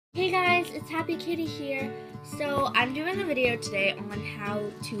Hey guys, it's Happy Kitty here. So I'm doing a video today on how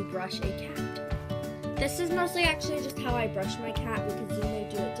to brush a cat. This is mostly actually just how I brush my cat because you may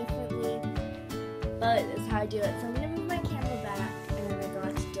do it differently, but it's how I do it. So I'm going to move my camera back and I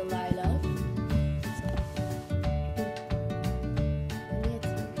got Delilah. I'm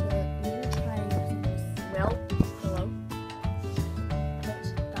going to try using this. Well, hello. Put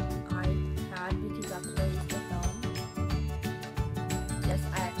the iPad because that's what I use to film. Yes,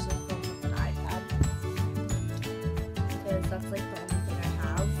 I actually filmed with an iPad because that's like the only thing I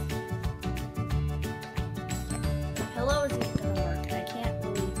have. The pillow isn't gonna work and I can't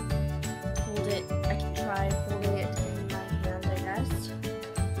really hold it. I can try holding it in my hand, I guess.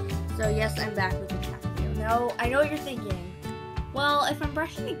 So yes, I'm back with the cat video. Now, I know what you're thinking. Well, if I'm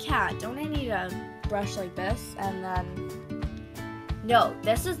brushing a cat, don't I need a brush like this? And then, no,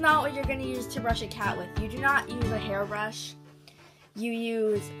 this is not what you're gonna use to brush a cat with. You do not use a hairbrush. You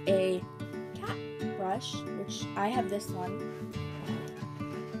use a cat brush, which I have this one,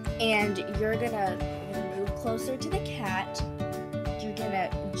 and you're gonna move closer to the cat. You're gonna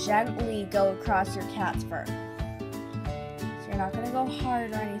gently go across your cat's fur. So you're not gonna go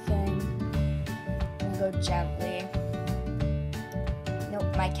hard or anything. You're gonna go gently.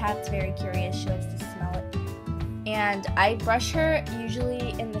 Nope, my cat's very curious. She likes to smell it. And I brush her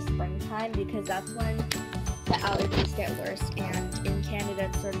usually in the springtime because that's when the allergies get worse, and in Canada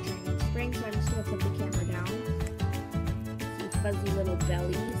it's started turning spring, so I'm just going to put the camera down. See fuzzy little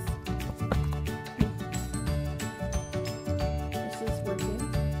bellies. This is working.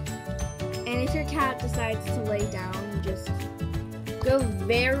 And if your cat decides to lay down, you just go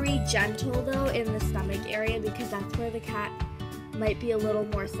very gentle though in the stomach area because that's where the cat might be a little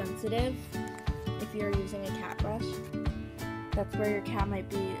more sensitive if you're using a cat brush. That's where your cat might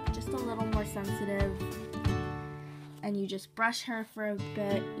be just a little more sensitive. And you just brush her for a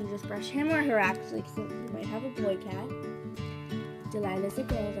bit. You just brush him or her actually, because you might have a boy cat. Delilah's a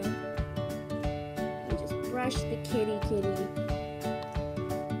girl though. You just brush the kitty.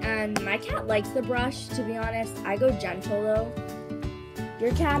 And my cat likes the brush, to be honest. I go gentle though.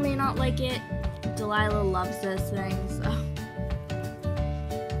 Your cat may not like it. Delilah loves this thing, so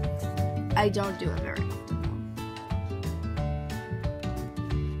I don't do it very often.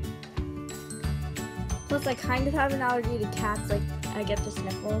 Plus, I kind of have an allergy to cats. Like, I get the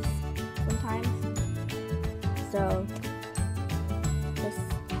sniffles sometimes. So, this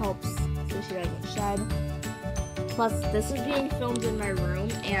helps so she doesn't shed. Plus, this is being filmed in my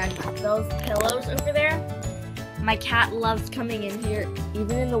room, and those pillows over there, my cat loves coming in here,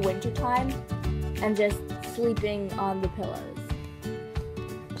 even in the winter time, and just sleeping on the pillows.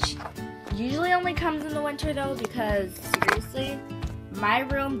 She usually only comes in the winter, though, because, seriously, my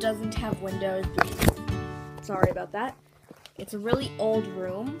room doesn't have windows because sorry about that. It's a really old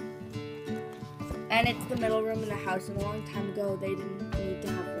room, and it's the middle room in the house, and a long time ago they didn't need to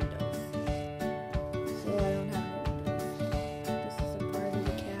have windows. So I don't have no windows. This is a part of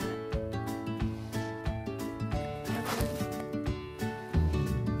the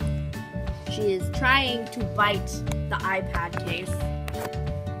cat. She is trying to bite the iPad case.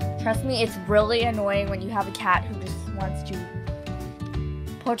 Trust me, it's really annoying when you have a cat who just wants to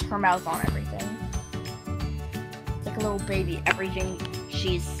put her mouth on everything. Like a little baby, everything.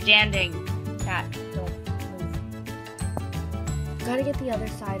 She's standing. Cat, don't move. Gotta get the other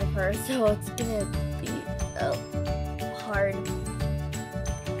side of her, so it's gonna be hard.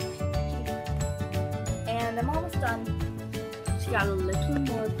 And I'm almost done. Just got a little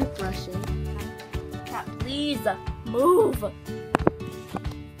more brushing. Cat, please move.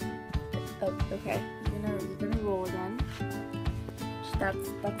 Oh, okay. You're gonna roll again. That's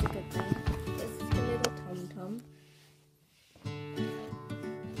a good thing. This is a little tum-tum.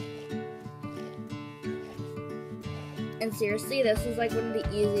 And seriously, this is like one of the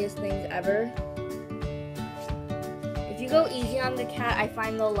easiest things ever. If you go easy on the cat, I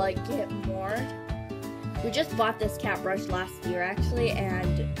find they'll like it more. We just bought this cat brush last year actually,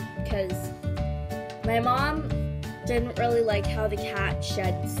 and because my mom didn't really like how the cat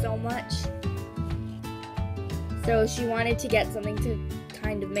shed so much. So she wanted to get something to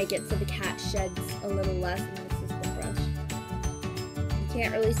kind of make it so the cat sheds a little less, and this is the brush. You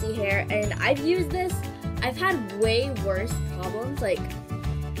can't really see hair, and I've used this. I've had way worse problems, like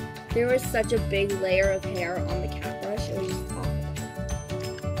there was such a big layer of hair on the cat brush, it was just awful.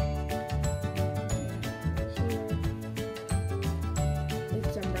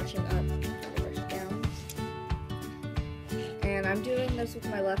 Oops, I'm brushing up, I'm brush down. And I'm doing this with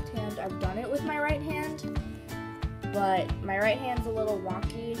my left hand. I've done it with my right hand, but my right hand's a little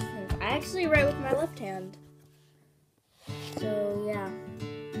wonky since I actually write with my left hand. So yeah.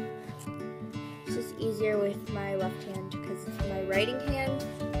 just easier with my left hand because it's my writing hand.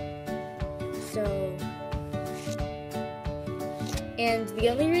 So, and the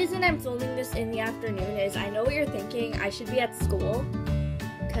only reason I'm filming this in the afternoon is I know what you're thinking. I should be at school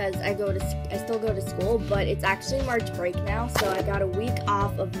because I still go to school, but it's actually March break now, so I got a week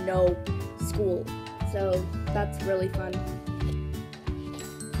off of no school. So that's really fun.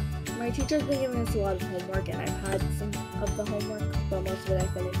 My teacher's been giving us a lot of homework, and I've had some of the homework, but most of it I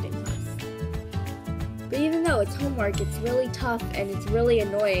finished in class. But even though it's homework, it's really tough and it's really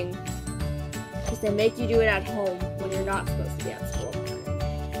annoying because they make you do it at home when you're not supposed to be at school.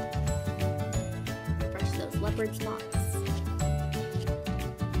 Brush those leopard spots.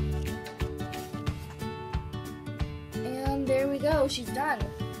 And there we go, she's done.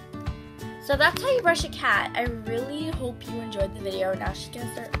 So that's how you brush a cat. I really hope you enjoyed the video. Now she's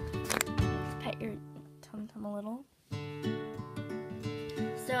gonna start pet your tum-tum a little.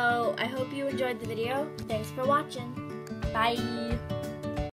 So I hope you enjoyed the video. Thanks for watching. Bye.